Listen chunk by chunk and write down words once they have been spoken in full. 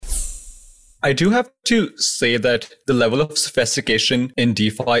I do have to say that the level of sophistication in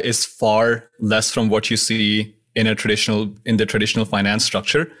DeFi is far less from what you see in the traditional finance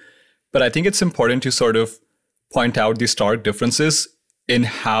structure. But I think it's important to sort of point out the stark differences in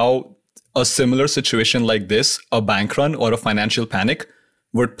how a similar situation like this, a bank run or a financial panic,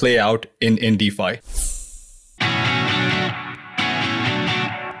 would play out in DeFi.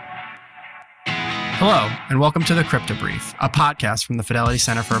 Hello, and welcome to the Crypto Brief, a podcast from the Fidelity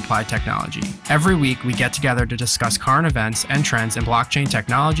Center for Applied Technology. Every week, we get together to discuss current events and trends in blockchain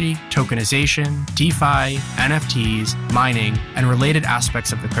technology, tokenization, DeFi, NFTs, mining, and related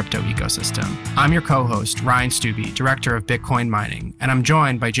aspects of the crypto ecosystem. I'm your co-host, Ryan Stubbe, Director of Bitcoin Mining, and I'm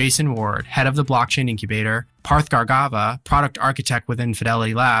joined by Jason Ward, Head of the Blockchain Incubator, Parth Gargava, Product Architect within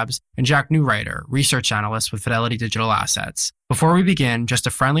Fidelity Labs, and Jack Newreiter, Research Analyst with Fidelity Digital Assets. Before we begin, just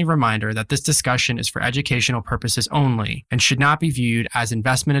a friendly reminder that this discussion is for educational purposes only and should not be viewed as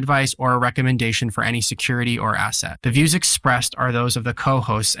investment advice or a recommendation for any security or asset. The views expressed are those of the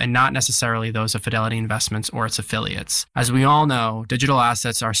co-hosts and not necessarily those of Fidelity Investments or its affiliates. As we all know, digital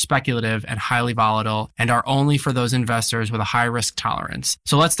assets are speculative and highly volatile and are only for those investors with a high risk tolerance.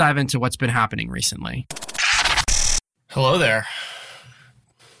 So let's dive into what's been happening recently. Hello there.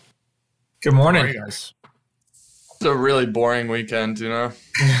 Good morning. How are you guys? It's a really boring weekend, you know?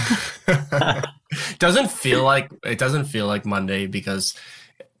 Doesn't feel like Monday because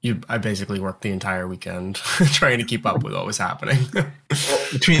I basically worked the entire weekend trying to keep up with what was happening.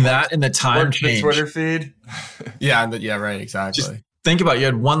 Between that and the time change. The Twitter feed. Yeah, right, exactly. Just think about it, you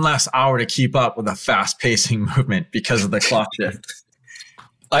had one last hour to keep up with a fast-pacing movement because of the clock shift.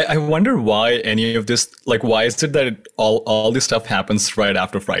 I wonder why any of this, like, why is it that all this stuff happens right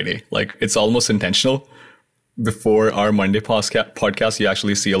after Friday? Like, it's almost intentional. Before our Monday podcast, you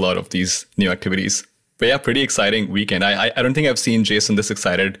actually see a lot of these new activities. But yeah, pretty exciting weekend. I don't think I've seen Jason this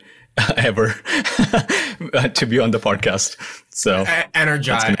excited ever to be on the podcast. So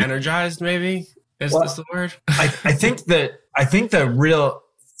energized maybe is this the word? I think the real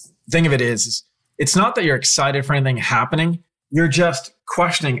thing of it is it's not that you're excited for anything happening. You're just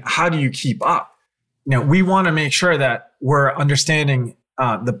questioning, how do you keep up? You know, we want to make sure that we're understanding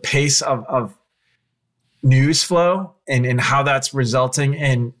the pace of news flow and how that's resulting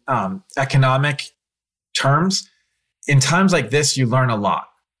in economic terms. In times like this, you learn a lot.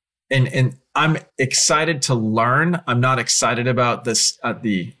 And I'm excited to learn. I'm not excited about this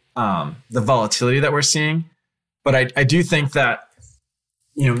the volatility that we're seeing. But I do think that,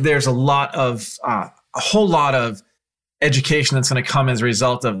 you know, there's a whole lot of education that's going to come as a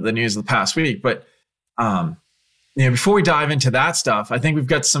result of the news of the past week. But you know, before we dive into that stuff, I think we've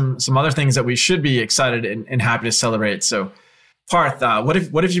got some other things that we should be excited and happy to celebrate. So, Parth,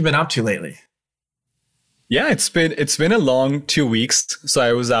 what have you been up to lately? Yeah, it's been a long 2 weeks. So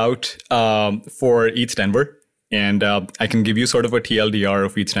I was out for ETH Denver, and I can give you sort of a TLDR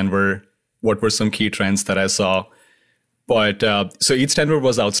of ETH Denver. What were some key trends that I saw? But so ETH Denver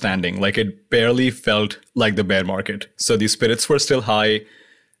was outstanding. Like, it barely felt like the bear market. So the spirits were still high.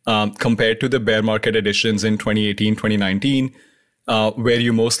 Compared to the bear market editions in 2018, 2019, where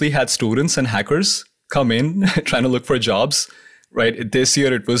you mostly had students and hackers come in trying to look for jobs, right? This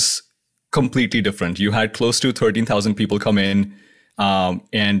year, it was completely different. You had close to 13,000 people come in,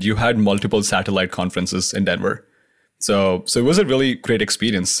 and you had multiple satellite conferences in Denver. So it was a really great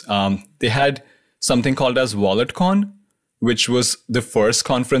experience. They had something called as WalletCon, which was the first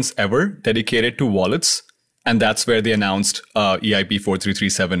conference ever dedicated to wallets. And that's where they announced EIP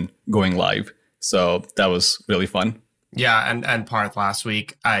 4337 going live. So that was really fun. Yeah, and Parth, last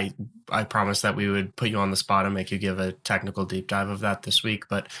week, I promised that we would put you on the spot and make you give a technical deep dive of that this week,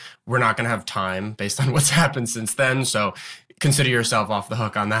 but we're not going to have time based on what's happened since then. So consider yourself off the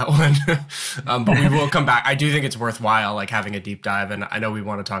hook on that one. But we will come back. I do think it's worthwhile, like, having a deep dive. And I know we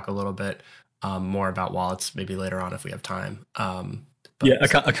want to talk a little bit more about wallets maybe later on if we have time. Yeah,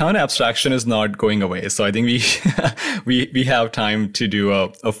 account abstraction is not going away. So I think we have time to do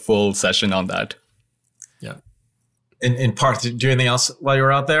a full session on that. Yeah. In Parth, did you do anything else while you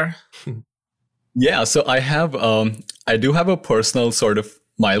were out there? Yeah, so I do have a personal sort of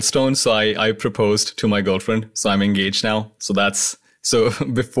milestone. So I proposed to my girlfriend. So I'm engaged now. So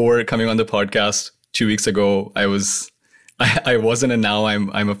before coming on the podcast 2 weeks ago, I wasn't, and now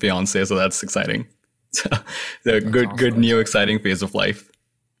I'm a fiance. So that's exciting. So the good new exciting phase of life.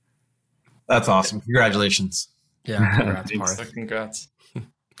 That's awesome. Congratulations. Yeah, congrats, Parth. Congrats.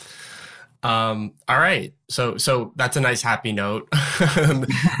 All right. So that's a nice happy note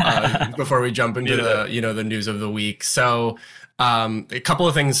before we jump into the news of the week. So a couple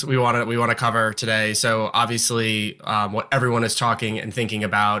of things we want to cover today. So obviously, what everyone is talking and thinking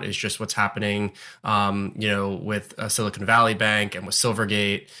about is just what's happening, with Silicon Valley Bank and with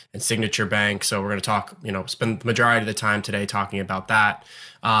Silvergate and Signature Bank. So we're going to talk, spend the majority of the time today talking about that.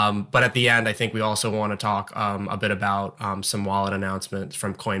 But at the end, I think we also want to talk a bit about some wallet announcements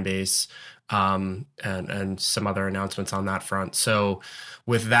from Coinbase. And some other announcements on that front. So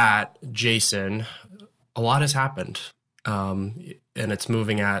with that, Jason, a lot has happened, and it's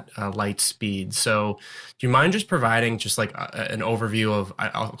moving at light speed. So do you mind just providing just like an overview of,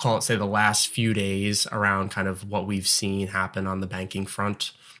 I'll call it, say, the last few days around kind of what we've seen happen on the banking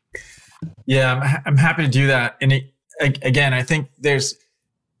front? Yeah, I'm happy to do that. And again, I think there's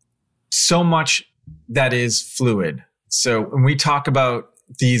so much that is fluid. So when we talk about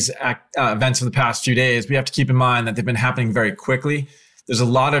these events of the past few days, we have to keep in mind that they've been happening very quickly. There's a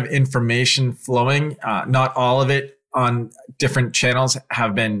lot of information flowing. Not all of it on different channels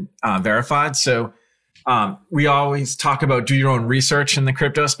have been verified. So we always talk about do your own research in the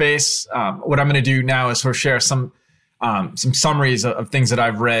crypto space. What I'm going to do now is sort of share some summaries of things that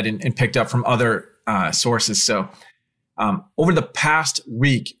I've read and picked up from other sources. So over the past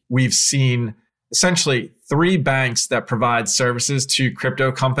week, we've seen essentially 3 banks that provide services to crypto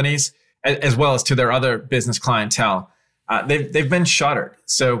companies as well as to their other business clientele. They've been shuttered.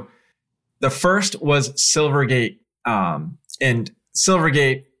 So the first was Silvergate, and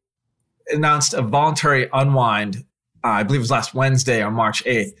Silvergate announced a voluntary unwind. I believe it was last Wednesday on March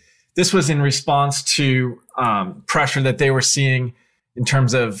 8th. This was in response to pressure that they were seeing in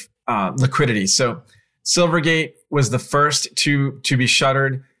terms of liquidity. So Silvergate was the first to be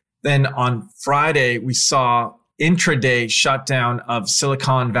shuttered. Then on Friday, we saw intraday shutdown of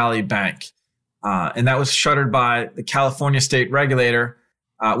Silicon Valley Bank. And that was shuttered by the California state regulator,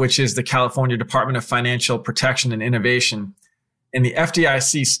 which is the California Department of Financial Protection and Innovation. And the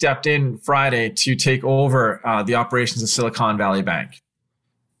FDIC stepped in Friday to take over the operations of Silicon Valley Bank.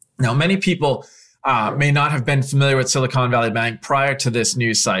 Now, many people may not have been familiar with Silicon Valley Bank prior to this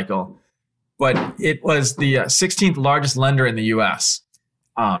news cycle, but it was the 16th largest lender in the US.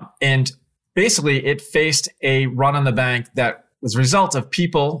 And basically, it faced a run on the bank that was a result of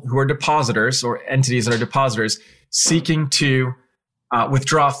people who are depositors or entities that are depositors seeking to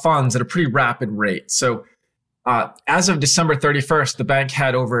withdraw funds at a pretty rapid rate. So as of December 31st, the bank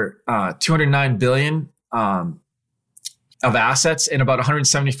had over 209 billion of assets and about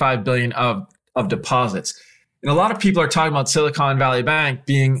 175 billion of deposits. And a lot of people are talking about Silicon Valley Bank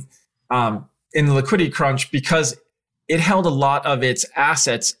being in the liquidity crunch because it held a lot of its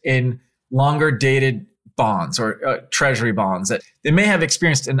assets in longer dated bonds or treasury bonds that they may have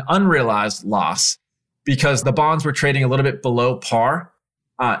experienced an unrealized loss because the bonds were trading a little bit below par,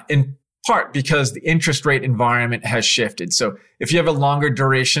 in part because the interest rate environment has shifted. So if you have a longer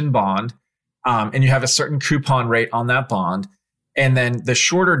duration bond and you have a certain coupon rate on that bond, and then the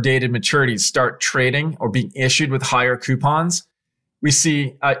shorter dated maturities start trading or being issued with higher coupons, we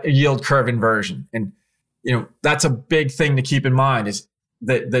see a yield curve inversion. And that's a big thing to keep in mind is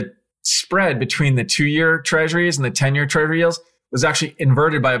the spread between the 2-year treasuries and the 10-year treasury yields was actually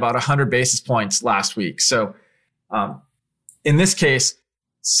inverted by about 100 basis points last week. So in this case,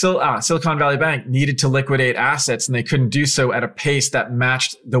 Silicon Valley Bank needed to liquidate assets and they couldn't do so at a pace that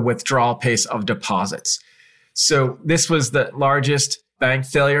matched the withdrawal pace of deposits. So this was the largest bank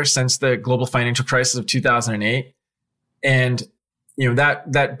failure since the global financial crisis of 2008. And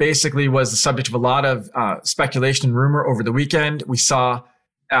that basically was the subject of a lot of speculation and rumor over the weekend. We saw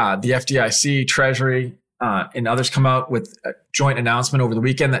the FDIC, Treasury, and others come out with a joint announcement over the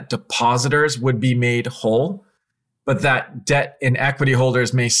weekend that depositors would be made whole, but that debt and equity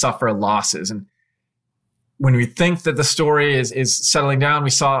holders may suffer losses. And when we think that the story is settling down, we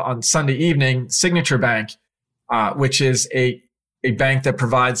saw on Sunday evening, Signature Bank, which is a bank that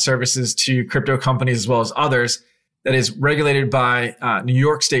provides services to crypto companies as well as others, that is regulated by New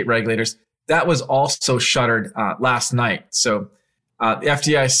York state regulators, that was also shuttered last night. So the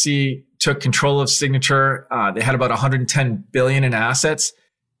FDIC took control of Signature. They had about 110 billion in assets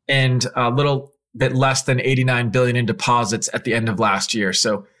and a little bit less than 89 billion in deposits at the end of last year.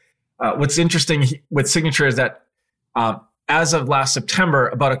 So what's interesting with Signature is that as of last September,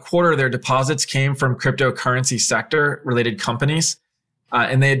 about a quarter of their deposits came from cryptocurrency sector related companies.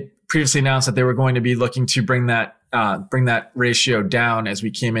 And they had previously announced that they were going to be looking to bring that ratio down as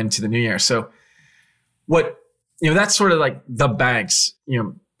we came into the new year. So that's sort of like the banks,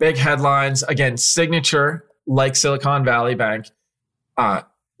 big headlines. Again, Signature, like Silicon Valley Bank,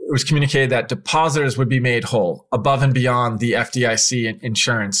 was communicated that depositors would be made whole above and beyond the FDIC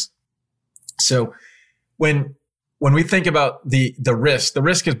insurance. So when we think about the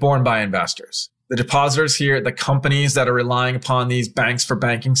risk is borne by investors. The depositors here, the companies that are relying upon these banks for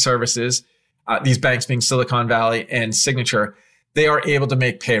banking services, these banks being Silicon Valley and Signature, they are able to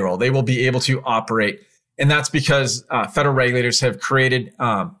make payroll. They will be able to operate. And that's because federal regulators have created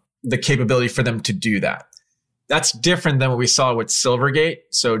the capability for them to do that. That's different than what we saw with Silvergate.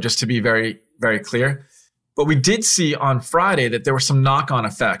 So just to be very, very clear. But we did see on Friday that there were some knock-on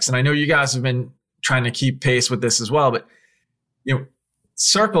effects. And I know you guys have been trying to keep pace with this as well. But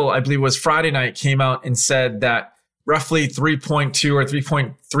Circle, I believe, was Friday night, came out and said that roughly 3.2 or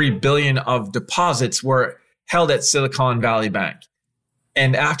 3.3 billion of deposits were held at Silicon Valley Bank.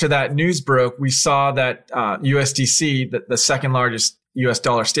 And after that news broke, we saw that USDC, the second largest US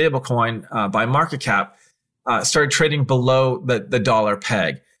dollar stablecoin by market cap, started trading below the dollar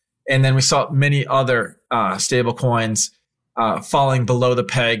peg. And then we saw many other stablecoins falling below the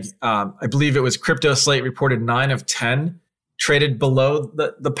peg. I believe it was CryptoSlate reported 9 of 10 traded below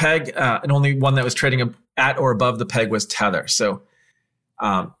the peg, and only one that was trading at or above the peg was Tether. So,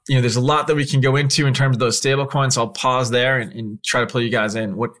 there's a lot that we can go into in terms of those stablecoins. So I'll pause there and try to pull you guys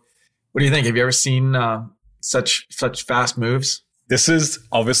in. What do you think? Have you ever seen such fast moves? This is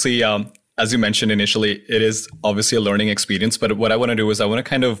obviously, as you mentioned initially, it is obviously a learning experience. But what I want to do is I want to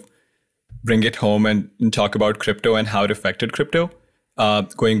kind of bring it home and talk about crypto and how it affected crypto.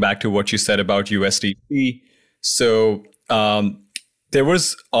 Going back to what you said about USDC. So there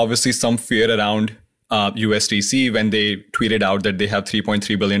was obviously some fear around USDC when they tweeted out that they have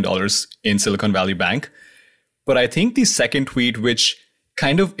 $3.3 billion in Silicon Valley Bank. But I think the second tweet, which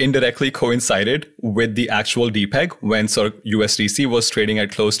kind of indirectly coincided with the actual DPEG when USDC was trading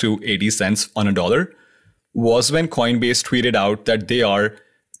at close to 80 cents on a dollar, was when Coinbase tweeted out that they are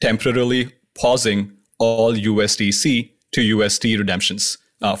temporarily pausing all USDC to USD redemptions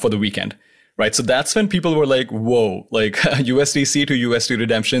for the weekend, right? So that's when people were like, whoa, like USDC to USD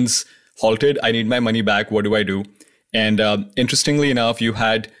redemptions halted. I need my money back. What do I do? And interestingly enough, you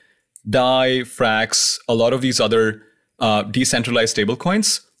had DAI, Frax, a lot of these other decentralized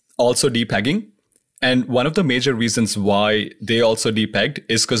stablecoins also depegging. And one of the major reasons why they also depegged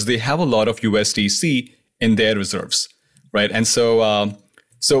is because they have a lot of USDC in their reserves, right? And so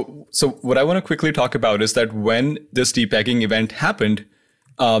what I want to quickly talk about is that when this depegging event happened,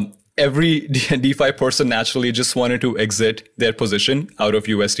 every DeFi person naturally just wanted to exit their position out of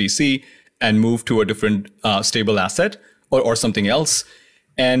USDC and move to a different stable asset or something else.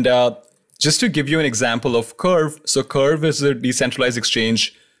 And just to give you an example of Curve, so Curve is a decentralized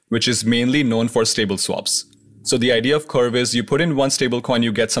exchange which is mainly known for stable swaps. So the idea of Curve is you put in one stable coin,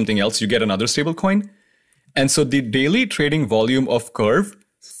 you get something else, you get another stable coin. And so the daily trading volume of Curve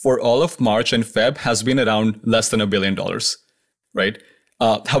for all of March and Feb has been around less than $1 billion, right?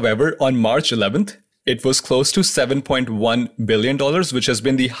 However, on March 11th, it was close to $7.1 billion, which has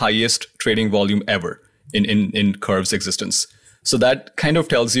been the highest trading volume ever in Curve's existence. So that kind of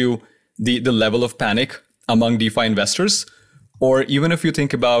tells you the level of panic among DeFi investors. Or even if you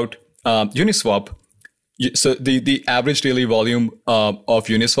think about Uniswap, so the average daily volume of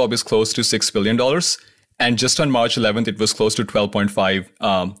Uniswap is close to $6 billion. And just on March 11th, it was close to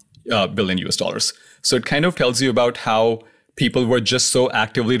 12.5 billion US dollars. So it kind of tells you about how people were just so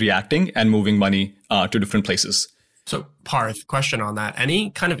actively reacting and moving money to different places. So Parth, question on that. Any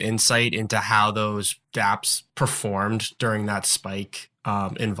kind of insight into how those dApps performed during that spike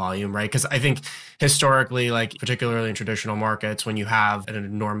in volume, right? Because I think historically, like particularly in traditional markets, when you have an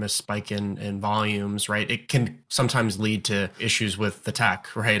enormous spike in volumes, right, it can sometimes lead to issues with the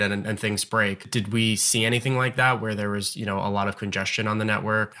tech, right? And things break. Did we see anything like that where there was, a lot of congestion on the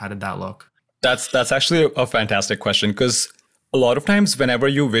network? How did that look? That's actually a fantastic question, because a lot of times whenever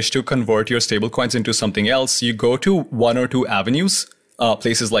you wish to convert your stablecoins into something else, you go to one or two avenues,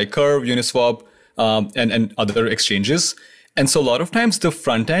 places like Curve, Uniswap, and other exchanges. And so a lot of times the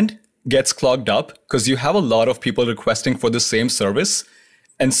front end gets clogged up because you have a lot of people requesting for the same service.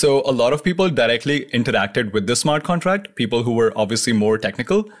 And so a lot of people directly interacted with the smart contract, people who were obviously more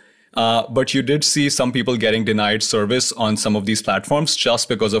technical. But you did see some people getting denied service on some of these platforms just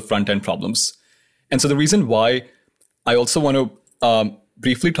because of front end problems. And so the reason why I also want to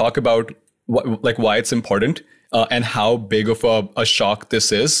briefly talk about why it's important and how big of a shock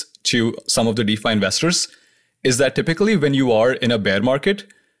this is to some of the DeFi investors is that typically when you are in a bear market,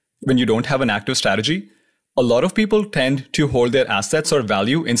 when you don't have an active strategy, a lot of people tend to hold their assets or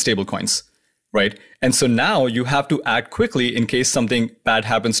value in stablecoins, right? And so now you have to act quickly in case something bad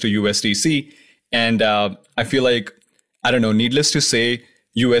happens to USDC. And I feel like, I don't know, needless to say,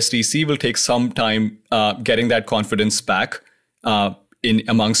 USDC will take some time getting that confidence back in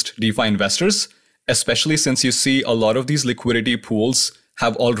amongst DeFi investors, especially since you see a lot of these liquidity pools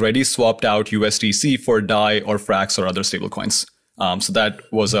have already swapped out USDC for DAI or Frax or other stablecoins. So that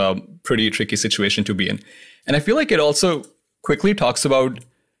was a pretty tricky situation to be in. And I feel like it also quickly talks about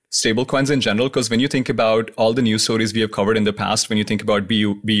stablecoins in general, because when you think about all the news stories we have covered in the past, when you think about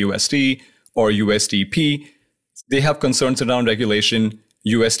BUSD or USDP, they have concerns around regulation.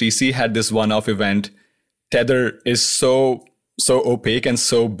 USDC had this one-off event. Tether is so opaque and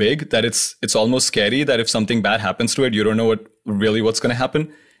so big that it's almost scary that if something bad happens to it, you don't know what's going to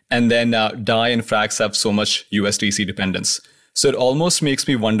happen. And then DAI and Frax have so much USDC dependence. So it almost makes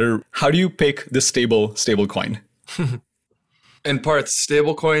me wonder, how do you pick the stable coin? In part,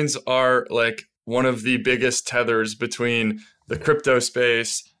 stablecoins are like one of the biggest tethers between the crypto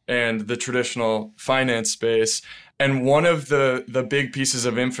space and the traditional finance space. And one of the big pieces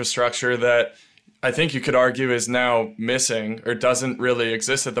of infrastructure that I think you could argue is now missing or doesn't really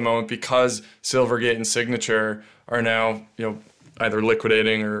exist at the moment because Silvergate and Signature are now, either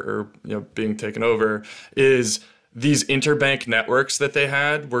liquidating or being taken over, is these interbank networks that they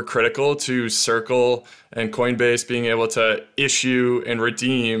had were critical to Circle and Coinbase being able to issue and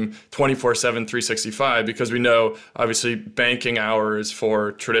redeem 24/7, 365, because we know obviously banking hours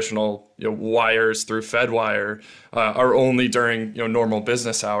for traditional wires through Fedwire are only during normal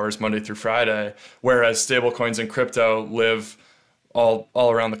business hours, Monday through Friday, whereas stablecoins and crypto live all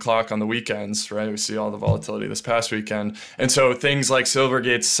around the clock on the weekends, right? We see all the volatility this past weekend. And so things like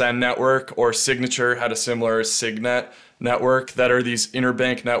Silvergate's Send network or Signature had a similar Signet network that are these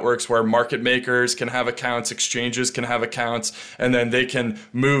interbank networks where market makers can have accounts, exchanges can have accounts, and then they can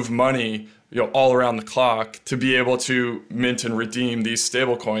move money all around the clock to be able to mint and redeem these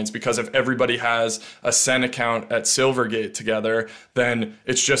stable coins. Because if everybody has a Sen account at Silvergate together, then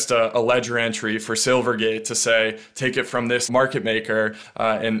it's just a ledger entry for Silvergate to say, take it from this market maker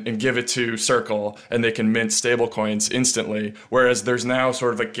and give it to Circle, and they can mint stable coins instantly. Whereas there's now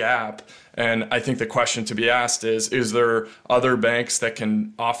sort of a gap. And I think the question to be asked is there other banks that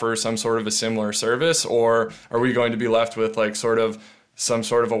can offer some sort of a similar service, or are we going to be left with some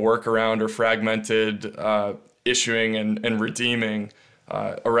sort of a workaround or fragmented issuing and redeeming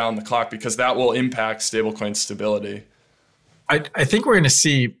around the clock, because that will impact stablecoin stability? I think we're going to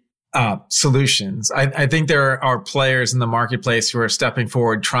see solutions. I think there are players in the marketplace who are stepping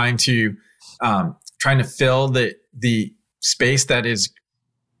forward, trying to fill the space that is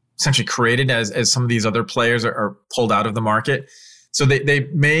essentially created as some of these other players are pulled out of the market. So they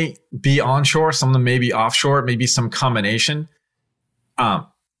may be onshore, some of them may be offshore, maybe some combination.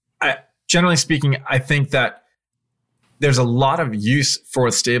 Generally speaking, I think that there's a lot of use for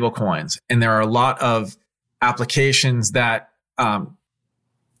stablecoins, and there are a lot of applications that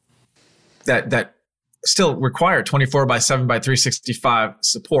still require 24/7/365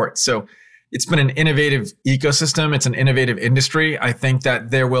 support. So it's been an innovative ecosystem. It's an innovative industry. I think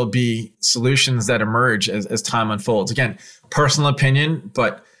that there will be solutions that emerge as time unfolds. Again, personal opinion,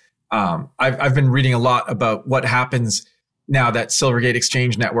 but I've been reading a lot about what happens now that Silvergate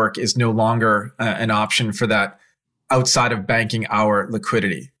Exchange Network is no longer an option for that outside of banking hour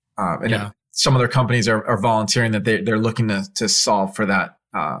liquidity. Some other companies are volunteering that they're looking to solve for that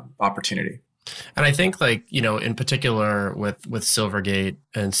opportunity. And I think, in particular with Silvergate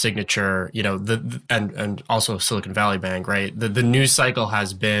and Signature, and also Silicon Valley Bank, right? The news cycle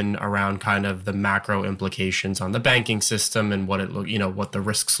has been around kind of the macro implications on the banking system and what the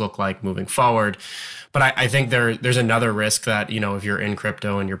risks look like moving forward. But I think there's another risk that, if you're in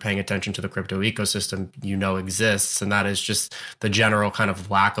crypto and you're paying attention to the crypto ecosystem, exists. And that is just the general kind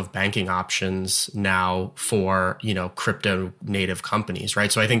of lack of banking options now for, crypto native companies, right?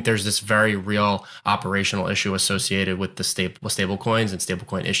 So I think there's this very real operational issue associated with the stable coins and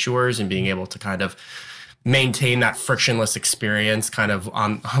stablecoin issuers and being able to kind of maintain that frictionless experience kind of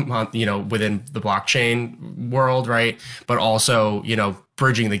on within the blockchain world, right? But also,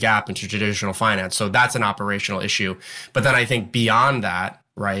 bridging the gap into traditional finance. So that's an operational issue. But then I think beyond that,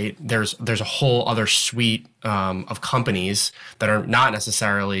 right, there's a whole other suite of companies that are not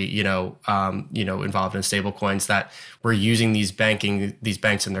necessarily, involved in stablecoins that were using these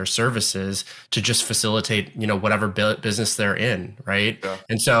banks and their services to just facilitate, whatever business they're in, right? Yeah.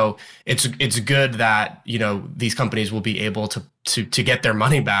 And so it's good that, these companies will be able to get their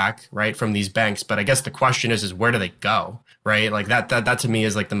money back, right, from these banks. But I guess the question is where do they go, right? Like that to me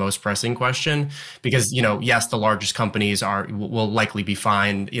is like the most pressing question, because, yes, the largest companies will likely be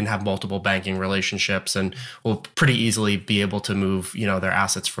fine and have multiple banking relationships and will pretty easily be able to move, their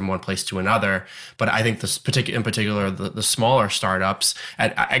assets from one place to another. But I think in particular, the smaller startups,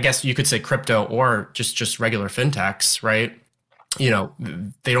 I guess you could say crypto or just regular fintechs, right?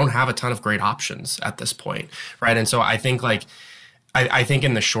 They don't have a ton of great options at this point, right? And so I think I think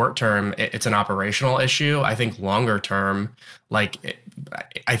in the short term, it's an operational issue. I think longer term, I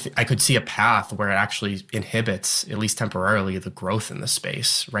could see a path where it actually inhibits, at least temporarily, the growth in the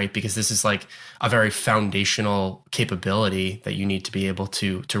space, right? Because this is like a very foundational capability that you need to be able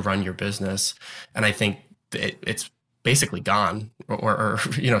to run your business. And I think it's basically gone or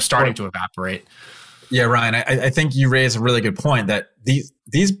starting to evaporate. Yeah, Ryan, I think you raise a really good point that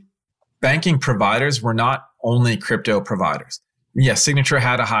these banking providers were not only crypto providers. Yes, Signature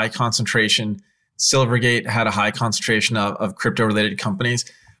had a high concentration. Silvergate had a high concentration of crypto-related companies.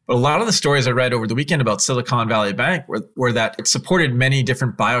 But a lot of the stories I read over the weekend about Silicon Valley Bank were that it supported many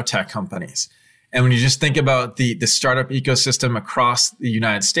different biotech companies. And when you just think about the startup ecosystem across the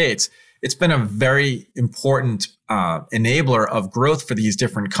United States, it's been a very important enabler of growth for these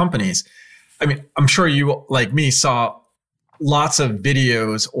different companies. I mean, I'm sure you, like me, saw lots of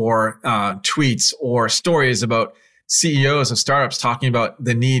videos or tweets or stories about CEOs of startups talking about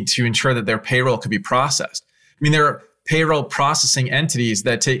the need to ensure that their payroll could be processed. I mean, there are payroll processing entities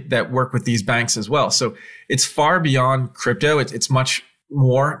that work with these banks as well. So it's far beyond crypto. It's much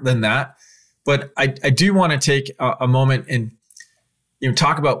more than that. But I do want to take a moment and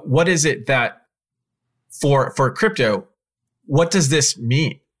talk about what is it that for crypto, what does this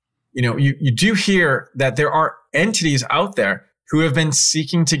mean? You do hear that there are entities out there who have been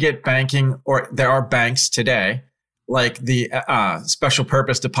seeking to get banking, or there are banks today, like the special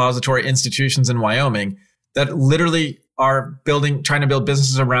purpose depository institutions in Wyoming, that literally are trying to build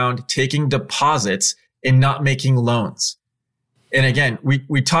businesses around taking deposits and not making loans. And again,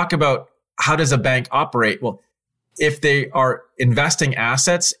 we talk about how does a bank operate? Well, if they are investing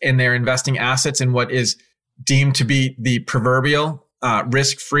assets and they're investing assets in what is deemed to be the proverbial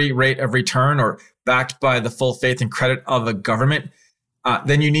risk-free rate of return, or backed by the full faith and credit of a government,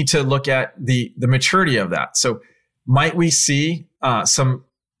 then you need to look at the maturity of that. So might we see some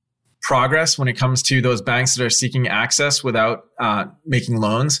progress when it comes to those banks that are seeking access without making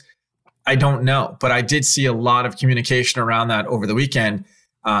loans? I don't know, but I did see a lot of communication around that over the weekend.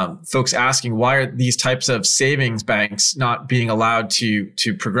 Folks asking, why are these types of savings banks not being allowed to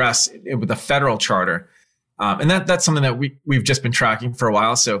progress with a federal charter? And that's something that we've just been tracking for a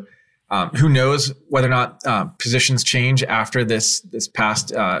while. So who knows whether or not positions change after this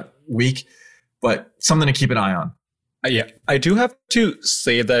past week, but something to keep an eye on. Yeah, I do have to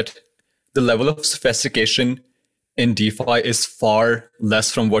say that the level of sophistication in DeFi is far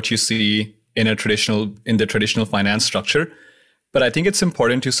less from what you see in the traditional finance structure. But I think it's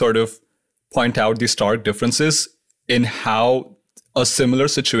important to sort of point out the stark differences in how a similar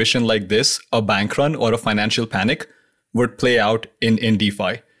situation like this, a bank run or a financial panic, would play out in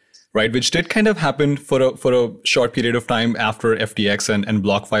DeFi, right? Which did kind of happen for a short period of time after FTX and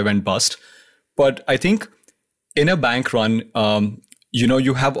BlockFi went bust. But I think in a bank run,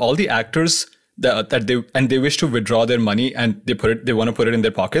 you have all the actors that they wish to withdraw their money and they want to put it in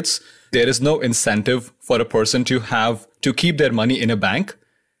their pockets. There is no incentive for a person to keep their money in a bank.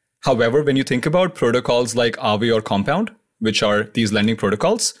 However, when you think about protocols like Aave or Compound, which are these lending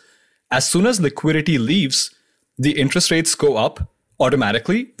protocols, as soon as liquidity leaves, the interest rates go up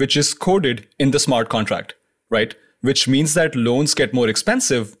automatically, which is coded in the smart contract, right? Which means that loans get more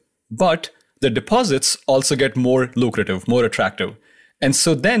expensive, but the deposits also get more lucrative, more attractive. And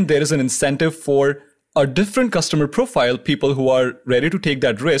so then there is an incentive for a different customer profile, people who are ready to take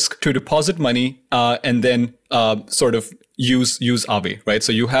that risk to deposit money and then sort of use Aave, right?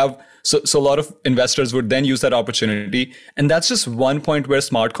 So you have so a lot of investors would then use that opportunity. And that's just one point where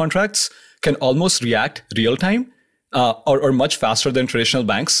smart contracts can almost react real time or much faster than traditional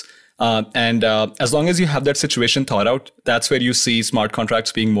banks. And as long as you have that situation thought out, that's where you see smart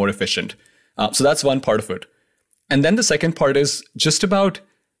contracts being more efficient. So that's one part of it. And then the second part is just about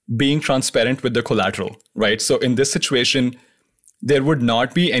being transparent with the collateral, right? So in this situation, there would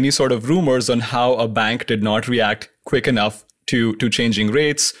not be any sort of rumors on how a bank did not react quick enough to changing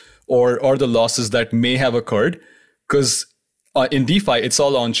rates or the losses that may have occurred. Because in DeFi, it's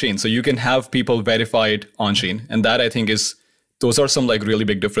all on-chain. So you can have people verified on-chain. And that, I think, those are some like really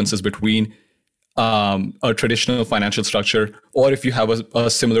big differences between a traditional financial structure, or if you have a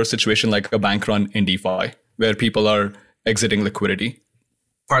similar situation like a bank run in DeFi, where people are exiting liquidity.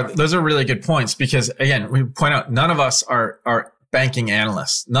 Those are really good points because, again, we point out none of us are banking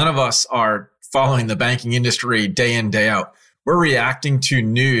analysts. None of us are following the banking industry day in, day out. We're reacting to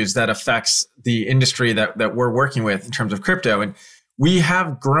news that affects the industry that we're working with in terms of crypto. And we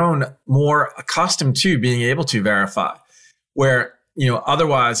have grown more accustomed to being able to verify, where,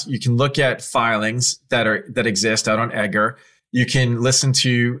 otherwise you can look at filings that exist out on Edgar. You can listen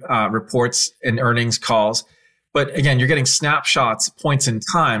to reports and earnings calls. But again, you're getting snapshots, points in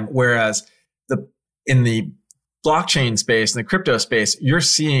time, whereas in the blockchain space, in the crypto space, you're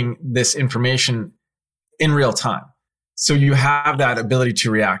seeing this information in real time. So you have that ability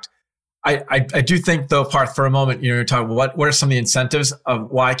to react. I do think, though, Parth, for a moment, you're talking what are some of the incentives of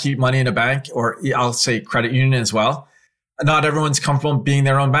why keep money in a bank, or I'll say credit union as well. Not everyone's comfortable being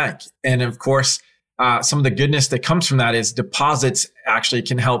their own bank. And of course, some of the goodness that comes from that is deposits actually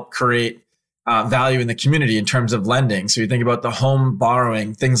can help create value in the community in terms of lending. So you think about the home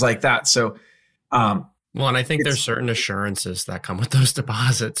borrowing, things like that. So, well, and I think there's certain assurances that come with those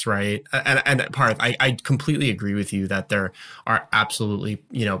deposits, right? And Parth, I completely agree with you that there are absolutely,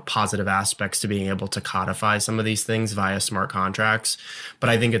 positive aspects to being able to codify some of these things via smart contracts. But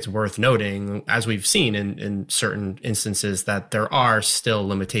I think it's worth noting, as we've seen in certain instances, that there are still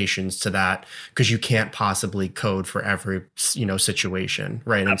limitations to that because you can't possibly code for every, situation,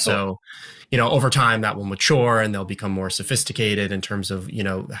 right? Absolutely. And so, over time that will mature and they'll become more sophisticated in terms of,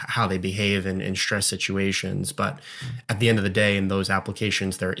 how they behave in stress situations. But at the end of the day, in those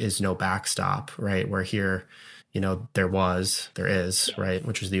applications, there is no backstop, right? Where here, there is, right?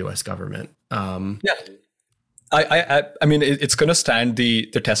 Which is the US government. Yeah. I mean, it's going to stand the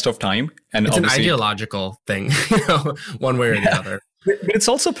test of time. And it's an ideological thing, one way or the other. But it's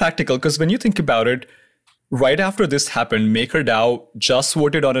also practical because when you think about it, right after this happened, MakerDAO just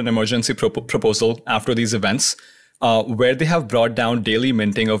voted on an emergency proposal after these events, where they have brought down daily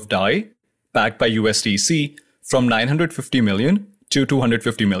minting of DAI, backed by USDC, from 950 million to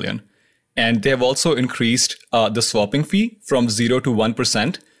 250 million. And they have also increased the swapping fee from 0 to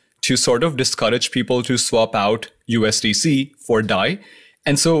 1% to sort of discourage people to swap out USDC for DAI.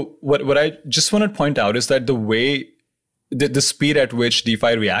 And so what I just want to point out is that the way, the speed at which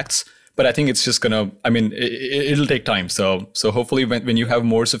DeFi reacts, but I think it's just it'll take time. So hopefully when you have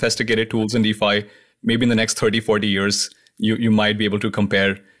more sophisticated tools in DeFi, maybe in the next 30, 40 years, you might be able to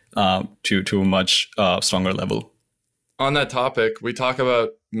compare to a much stronger level. On that topic, we talk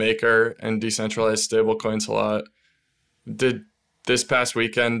about Maker and decentralized stablecoins a lot. Did this past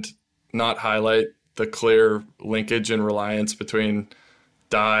weekend not highlight the clear linkage and reliance between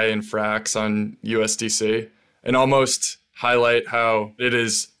DAI and Frax on USDC, and almost highlight how it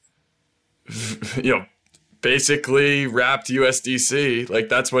is basically wrapped USDC, like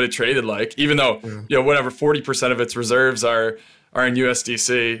that's what it traded like, even though, whatever 40% of its reserves are in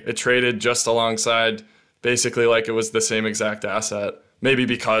USDC, it traded just alongside basically like it was the same exact asset, maybe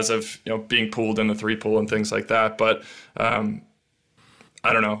because of, being pooled in the 3 pool and things like that. But I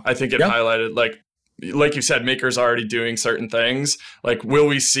don't know. I think it highlighted, like you said, Maker's already doing certain things. Like, will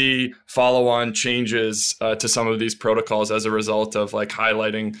we see follow-on changes to some of these protocols as a result of like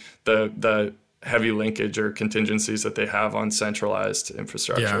highlighting the heavy linkage or contingencies that they have on centralized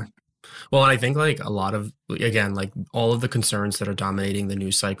infrastructure? Yeah. Well, and I think like a lot of, again, like all of the concerns that are dominating the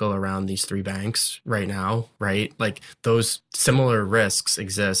news cycle around these 3 banks right now, right? Like those similar risks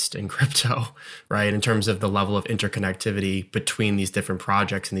exist in crypto, right? In terms of the level of interconnectivity between these different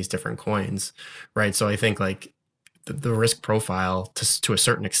projects and these different coins, right? So I think like the risk profile to a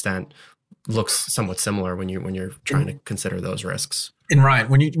certain extent looks somewhat similar when you're trying to consider those risks. And Ryan,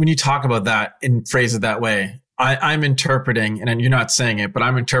 when you talk about that and phrase it that way, I'm interpreting, and you're not saying it, but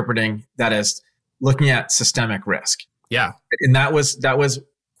I'm interpreting that as looking at systemic risk. Yeah. And that was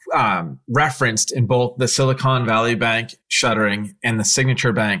referenced in both the Silicon Valley Bank shuttering and the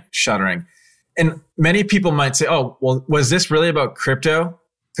Signature Bank shuttering. And many people might say, oh, well, was this really about crypto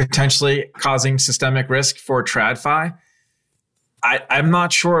potentially causing systemic risk for TradFi? I'm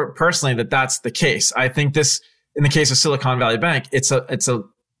not sure personally that that's the case. I think this, in the case of Silicon Valley Bank, it's a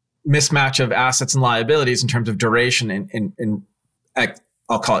mismatch of assets and liabilities in terms of duration and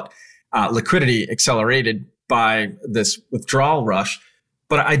I'll call it liquidity accelerated by this withdrawal rush.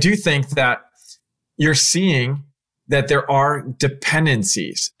 But I do think that you're seeing that there are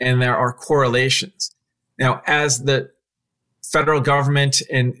dependencies and there are correlations. Now, as the federal government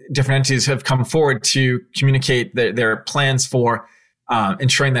and different entities have come forward to communicate their plans for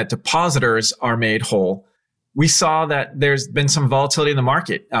ensuring that depositors are made whole, we saw that there's been some volatility in the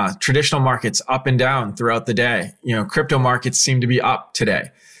market, traditional markets up and down throughout the day. Crypto markets seem to be up today.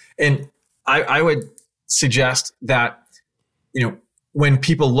 And I would suggest that, when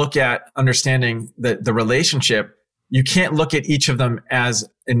people look at understanding the relationship, you can't look at each of them as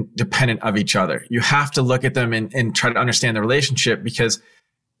independent of each other. You have to look at them and try to understand the relationship, because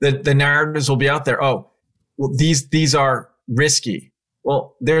the narratives will be out there. Oh, well, these are risky.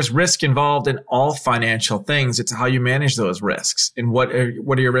 Well, there's risk involved in all financial things. It's how you manage those risks and what are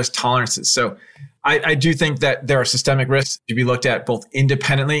your risk tolerances. So I do think that there are systemic risks to be looked at both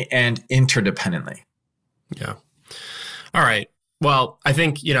independently and interdependently. Yeah. All right. Well, I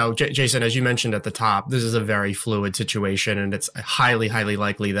think, Jason, as you mentioned at the top, this is a very fluid situation, and it's highly, highly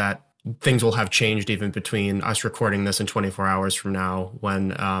likely that things will have changed even between us recording this in 24 hours from now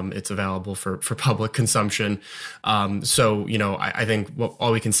when it's available for public consumption. So, I think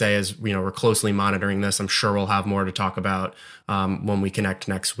all we can say is, we're closely monitoring this. I'm sure we'll have more to talk about when we connect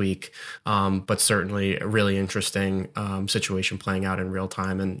next week. But certainly a really interesting situation playing out in real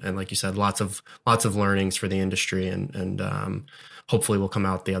time. And like you said, lots of learnings for the industry, and hopefully we'll come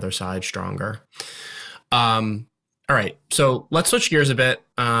out the other side stronger. All right, so let's switch gears a bit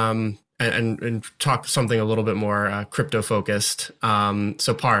and talk something a little bit more crypto focused.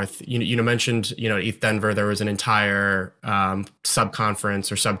 So Parth, you mentioned ETH Denver, there was an entire sub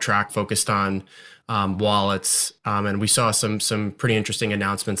conference or sub track focused on wallets, and we saw some pretty interesting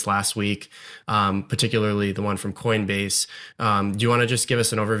announcements last week, particularly the one from Coinbase. Do you want to just give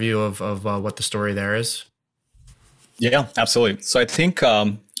us an overview of what the story there is? Yeah, absolutely. So I think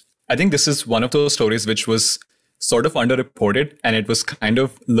this is one of those stories which was sort of underreported, and it was kind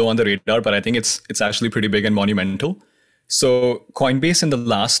of low on the radar, but I think it's actually pretty big and monumental. So Coinbase in the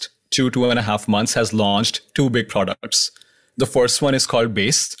last 2.5 months has launched 2 big products. The first one is called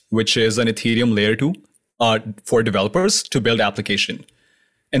Base, which is an Ethereum layer 2 for developers to build application.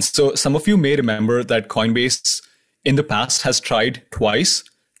 And so some of you may remember that Coinbase in the past has tried twice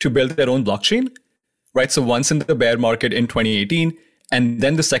to build their own blockchain, right? So once in the bear market in 2018, and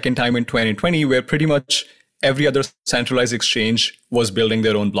then the second time in 2020, where pretty much every other centralized exchange was building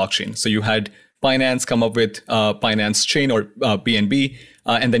their own blockchain. So you had Binance come up with Binance Chain or BNB,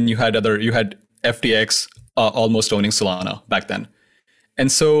 and then you had FTX almost owning Solana back then.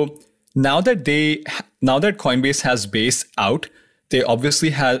 And so now that Coinbase has Base out, they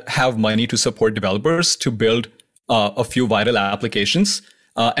obviously have money to support developers to build a few viral applications,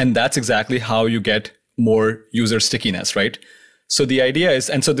 and that's exactly how you get more user stickiness, right? So the idea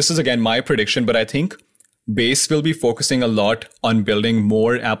is, and so this is again my prediction, but I think Base will be focusing a lot on building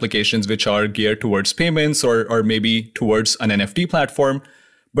more applications which are geared towards payments or maybe towards an NFT platform.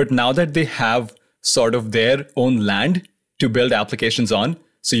 But now that they have sort of their own land to build applications on,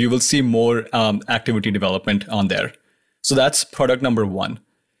 so you will see more activity development on there. So that's product number 1.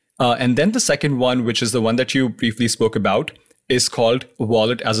 And then the second one, which is the one that you briefly spoke about, is called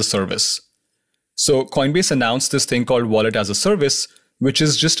Wallet as a Service. So Coinbase announced this thing called Wallet as a Service, which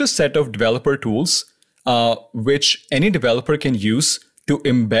is just a set of developer tools which any developer can use to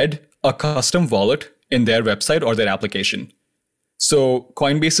embed a custom wallet in their website or their application. So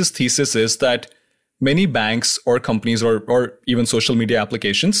Coinbase's thesis is that many banks or companies or even social media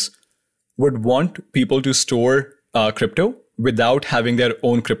applications would want people to store crypto without having their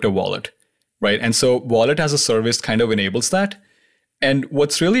own crypto wallet, right? And so Wallet as a Service kind of enables that. And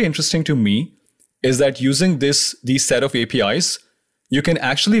what's really interesting to me is that using these set of APIs, you can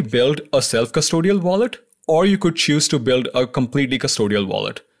actually build a self-custodial wallet, or you could choose to build a completely custodial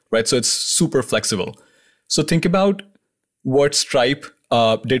wallet, right? So it's super flexible. So think about what Stripe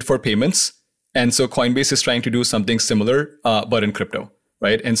did for payments. And so Coinbase is trying to do something similar, but in crypto,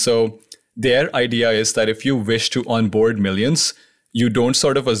 right? And so their idea is that if you wish to onboard millions, you don't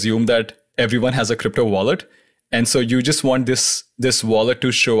sort of assume that everyone has a crypto wallet. And so you just want this wallet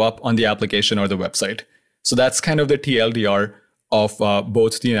to show up on the application or the website. So that's kind of the TLDR of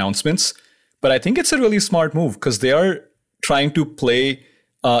both the announcements. But I think it's a really smart move because they are trying to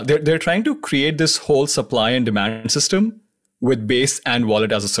they're trying to create this whole supply and demand system with Base and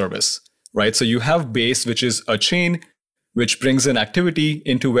Wallet as a Service, right? So you have Base, which is a chain, which brings in activity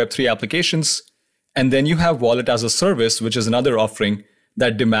into Web3 applications. And then you have Wallet as a Service, which is another offering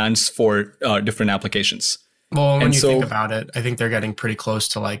that demands for different applications. Well, when you think about it, I think they're getting pretty close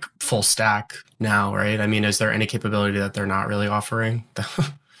to like full stack now, right? I mean, is there any capability that they're not really offering?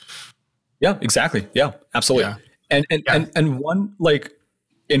 Yeah, exactly. Yeah, absolutely. Yeah. And one like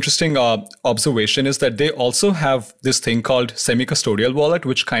interesting observation is that they also have this thing called semi-custodial wallet,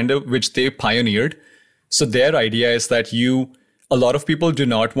 which they pioneered. So their idea is that a lot of people do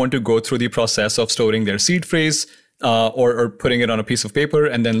not want to go through the process of storing their seed phrase or putting it on a piece of paper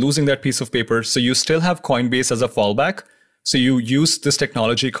and then losing that piece of paper. So you still have Coinbase as a fallback. So you use this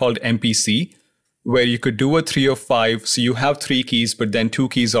technology called MPC, where you could do a 3 of 5. So you have 3 keys, but then 2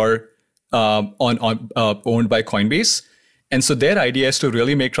 keys are owned by Coinbase. And so their idea is to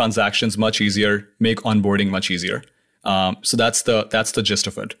really make transactions much easier, make onboarding much easier. So that's the gist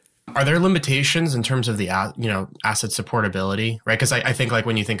of it. Are there limitations in terms of the asset supportability, right? Because I think like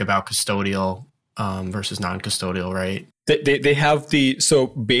when you think about custodial versus non-custodial, right? They have so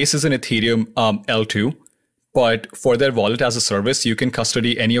Base is an Ethereum L2, but for their wallet as a service, you can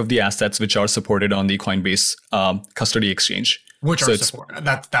custody any of the assets which are supported on the Coinbase custody exchange. Which are supported.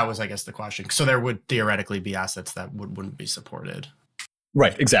 That was, I guess, the question. So there would theoretically be assets that wouldn't be supported.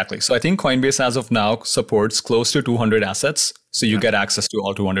 Right, exactly. So I think Coinbase as of now supports close to 200 assets. So you get access to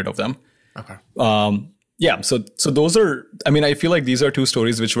all 200 of them. Okay. So those are, I feel like these are 2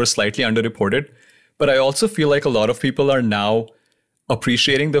 stories which were slightly underreported, but I also feel like a lot of people are now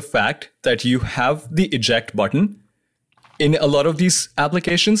appreciating the fact that you have the eject button in a lot of these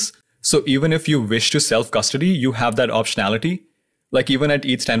applications. So even if you wish to self-custody, you have that optionality. Like even at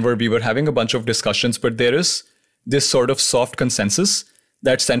ETH Denver, we were having a bunch of discussions, but there is this sort of soft consensus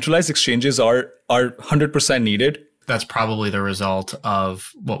that centralized exchanges are 100% needed. That's probably the result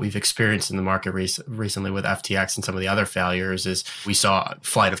of what we've experienced in the market recently with FTX and some of the other failures is we saw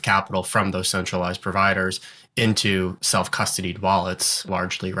flight of capital from those centralized providers into self-custodied wallets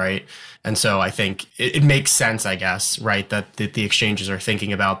largely, right? And so I think it makes sense, I guess, right, that the exchanges are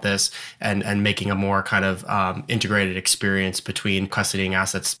thinking about this and making a more kind of integrated experience between custodying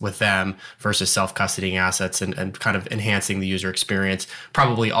assets with them versus self-custodying assets and kind of enhancing the user experience,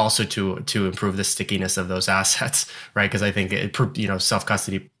 probably also to improve the stickiness of those assets, right? Because I think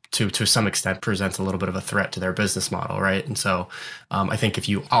self-custody to some extent presents a little bit of a threat to their business model, right? And so I think if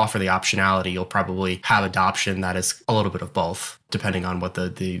you offer the optionality, you'll probably have adoption that is a little bit of both, depending on what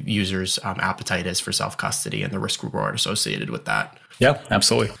the user's appetite is for self-custody and the risk reward associated with that. Yeah,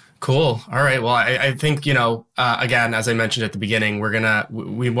 absolutely. Cool. All right. Well, I think, again, as I mentioned at the beginning,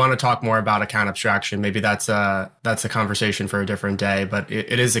 we want to talk more about account abstraction. Maybe that's a conversation for a different day, but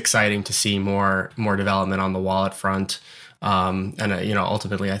it is exciting to see more development on the wallet front.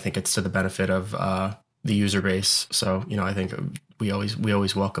 Ultimately, I think it's to the benefit of the user base. So, I think we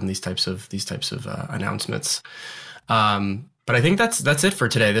always welcome these types of announcements. But I think that's it for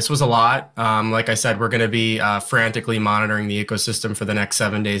today. This was a lot. Like I said, we're going to be frantically monitoring the ecosystem for the next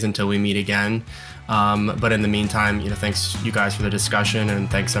 7 days until we meet again. But in the meantime, thanks you guys for the discussion, and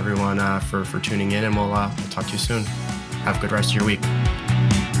thanks everyone for tuning in. And we'll talk to you soon. Have a good rest of your week.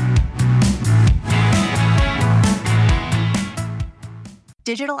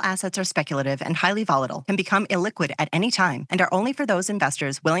 Digital assets are speculative and highly volatile, can become illiquid at any time, and are only for those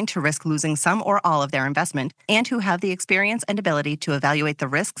investors willing to risk losing some or all of their investment and who have the experience and ability to evaluate the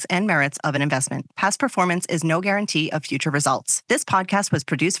risks and merits of an investment. Past performance is no guarantee of future results. This podcast was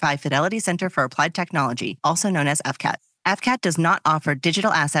produced by Fidelity Center for Applied Technology, also known as FCAT. FCAT does not offer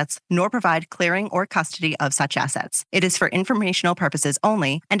digital assets nor provide clearing or custody of such assets. It is for informational purposes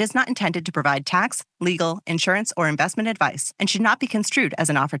only and is not intended to provide tax, legal, insurance, or investment advice, and should not be construed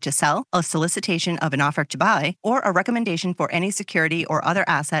as an offer to sell, a solicitation of an offer to buy, or a recommendation for any security or other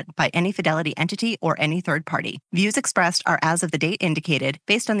asset by any Fidelity entity or any third party. Views expressed are as of the date indicated,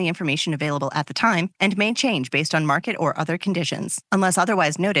 based on the information available at the time, and may change based on market or other conditions. Unless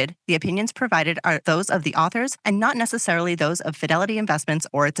otherwise noted, the opinions provided are those of the authors and not necessarily those of Fidelity Investments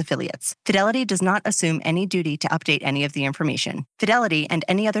or its affiliates. Fidelity does not assume any duty to update any of the information. Fidelity and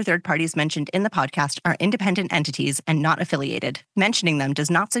any other third parties mentioned in the podcast are independent entities and not affiliated. Mentioning them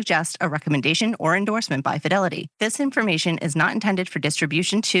does not suggest a recommendation or endorsement by Fidelity. This information is not intended for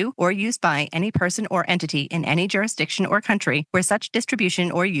distribution to or use by any person or entity in any jurisdiction or country where such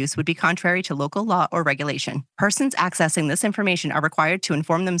distribution or use would be contrary to local law or regulation. Persons accessing this information are required to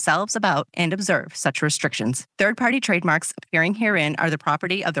inform themselves about and observe such restrictions. Third-party trademarks appearing herein are the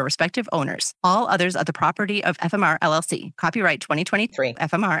property of the respective owners. All others are the property of FMR LLC. Copyright 2023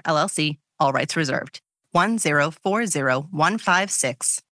 FMR LLC. All rights reserved. 1040156.